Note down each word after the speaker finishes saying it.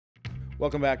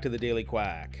Welcome back to the Daily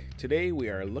Quack. Today we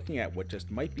are looking at what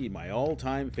just might be my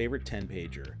all-time favorite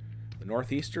 10-pager, The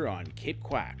Northeaster on Cape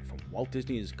Quack from Walt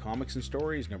Disney's Comics and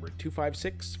Stories number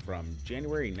 256 from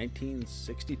January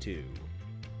 1962.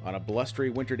 On a blustery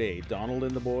winter day, Donald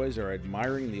and the boys are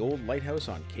admiring the old lighthouse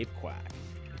on Cape Quack.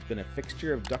 It's been a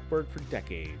fixture of Duckburg for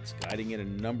decades, guiding in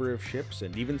a number of ships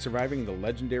and even surviving the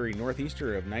legendary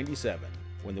Northeaster of '97,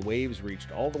 when the waves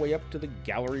reached all the way up to the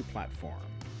gallery platform.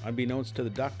 Unbeknownst to the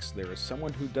ducks, there is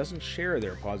someone who doesn't share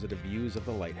their positive views of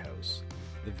the lighthouse.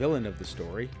 The villain of the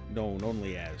story, known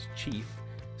only as Chief,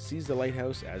 sees the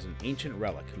lighthouse as an ancient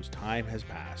relic whose time has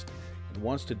passed, and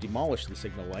wants to demolish the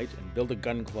signal light and build a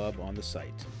gun club on the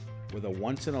site. With a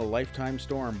once-in-a-lifetime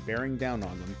storm bearing down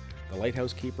on them, the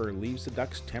lighthouse keeper leaves the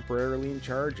ducks temporarily in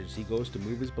charge as he goes to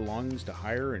move his belongings to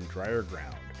higher and drier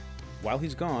ground. While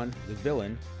he's gone, the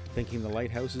villain, thinking the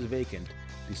lighthouse is vacant,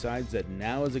 decides that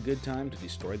now is a good time to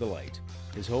destroy the light.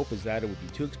 His hope is that it would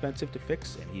be too expensive to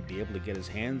fix and he'd be able to get his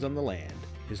hands on the land.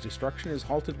 His destruction is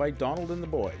halted by Donald and the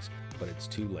boys, but it's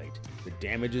too late. The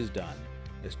damage is done.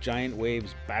 As giant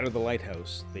waves batter the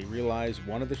lighthouse, they realize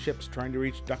one of the ships trying to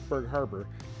reach Duckburg Harbor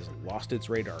has lost its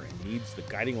radar and needs the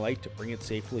guiding light to bring it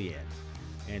safely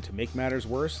in. And to make matters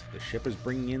worse, the ship is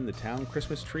bringing in the town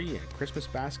Christmas tree and Christmas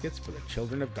baskets for the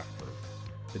children of Duckburg.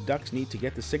 The ducks need to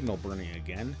get the signal burning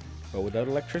again, but without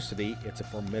electricity, it's a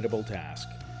formidable task.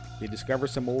 They discover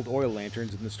some old oil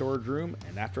lanterns in the storage room,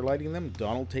 and after lighting them,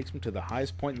 Donald takes them to the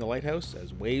highest point in the lighthouse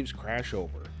as waves crash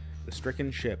over. The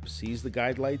stricken ship sees the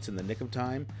guide lights in the nick of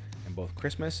time, and both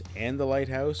Christmas and the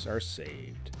lighthouse are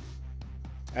saved.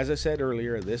 As I said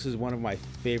earlier, this is one of my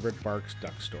favorite Barks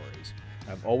duck stories.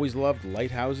 I've always loved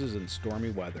lighthouses and stormy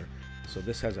weather, so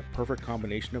this has a perfect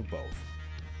combination of both.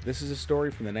 This is a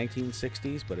story from the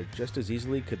 1960s, but it just as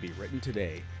easily could be written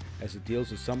today, as it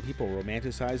deals with some people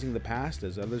romanticizing the past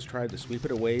as others try to sweep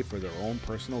it away for their own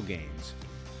personal gains.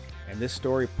 And this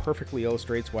story perfectly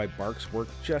illustrates why Barks' work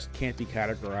just can't be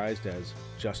categorized as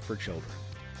just for children.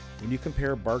 When you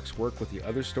compare Barks' work with the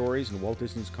other stories in Walt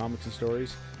Disney's Comics and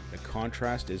Stories, the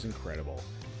contrast is incredible.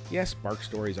 Yes, Barks'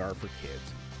 stories are for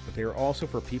kids, but they are also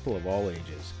for people of all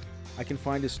ages. I can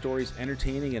find his stories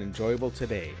entertaining and enjoyable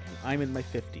today, and I'm in my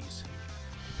 50s.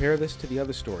 Compare this to the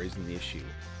other stories in the issue: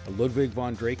 a Ludwig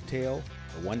von Drake tale,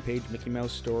 a one-page Mickey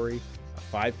Mouse story,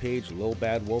 a 5-page Lil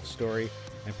Bad Wolf story,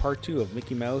 and part 2 of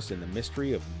Mickey Mouse and the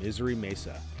Mystery of Misery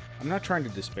Mesa. I'm not trying to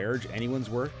disparage anyone's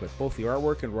work, but both the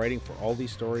artwork and writing for all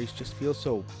these stories just feel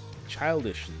so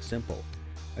childish and simple.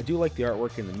 I do like the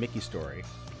artwork in the Mickey story,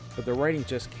 but the writing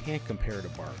just can't compare to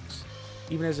Barks.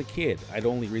 Even as a kid, I'd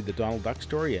only read the Donald Duck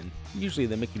story and usually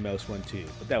the Mickey Mouse one too,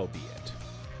 but that would be it.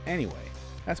 Anyway,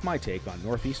 that's my take on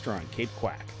Northeaster on Cape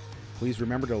Quack. Please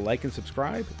remember to like and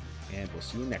subscribe, and we'll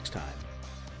see you next time.